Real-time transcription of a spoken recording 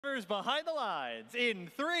Runners behind the lines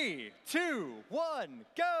in 3, 2, 1,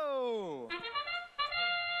 go!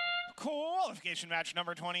 Qualification match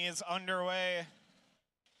number 20 is underway.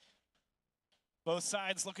 Both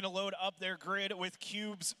sides looking to load up their grid with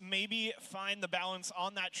cubes, maybe find the balance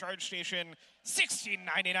on that charge station.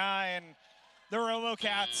 1699. The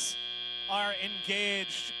RoboCats are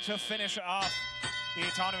engaged to finish off the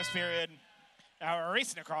autonomous period. Now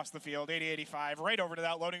racing across the field, 80-85, right over to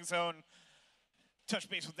that loading zone. Touch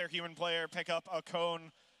base with their human player, pick up a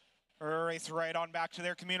cone, race right on back to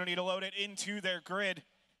their community to load it into their grid.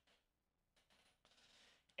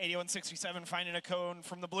 8167 finding a cone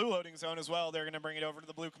from the blue loading zone as well. They're going to bring it over to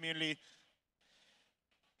the blue community.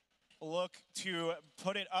 Look to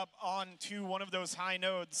put it up onto one of those high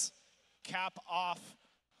nodes. Cap off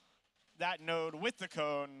that node with the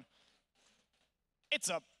cone. It's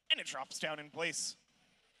up and it drops down in place.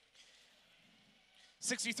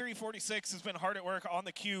 6346 has been hard at work on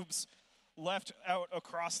the cubes, left out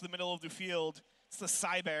across the middle of the field. It's the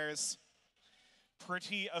Cybears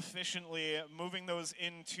pretty efficiently moving those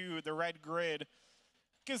into the red grid.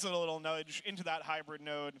 Gives it a little nudge into that hybrid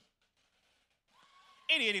node.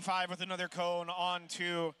 8085 with another cone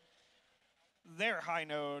onto their high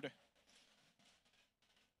node.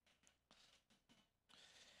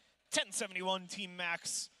 1071 Team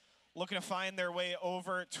Max looking to find their way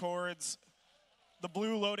over towards the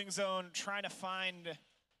blue loading zone, trying to find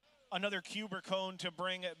another cube or cone to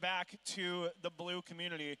bring it back to the blue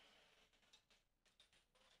community.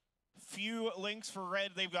 Few links for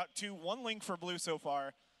red, they've got two. One link for blue so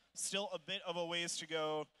far. Still a bit of a ways to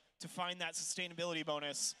go to find that sustainability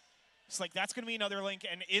bonus. It's like that's gonna be another link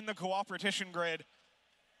and in the cooperation grid.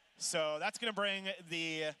 So that's gonna bring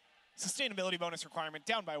the sustainability bonus requirement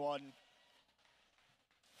down by 1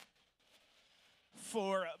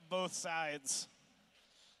 for both sides.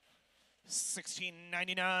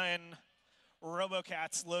 1699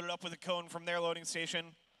 RoboCats loaded up with a cone from their loading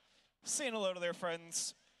station, saying hello to their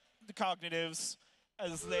friends, the Cognitives,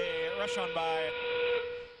 as they rush on by,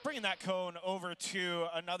 bringing that cone over to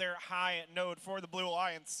another high node for the Blue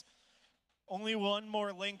Alliance. Only one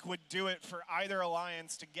more link would do it for either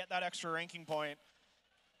alliance to get that extra ranking point.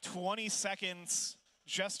 20 seconds,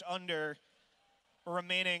 just under,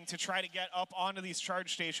 remaining to try to get up onto these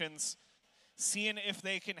charge stations, seeing if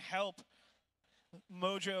they can help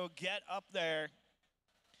Mojo get up there.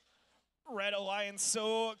 Red Alliance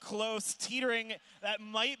so close, teetering, that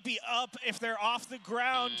might be up if they're off the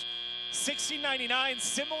ground. 1699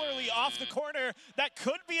 similarly off the corner, that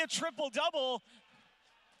could be a triple-double.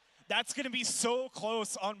 That's gonna be so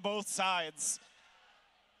close on both sides.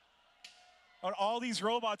 On all these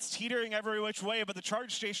robots teetering every which way, but the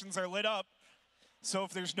charge stations are lit up. So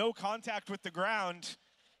if there's no contact with the ground,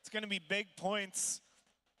 it's gonna be big points,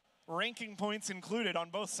 ranking points included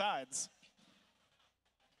on both sides.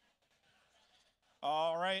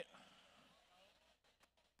 All right.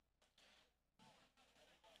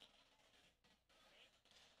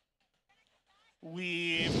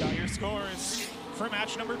 We've got your scores for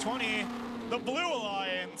match number 20. The Blue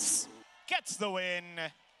Alliance gets the win.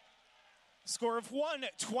 Score of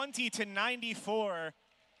 120-94.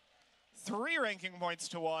 3 ranking points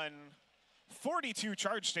to 1. 42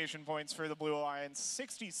 charge station points for the Blue Alliance.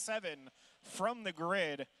 67 from the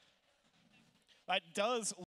grid. That does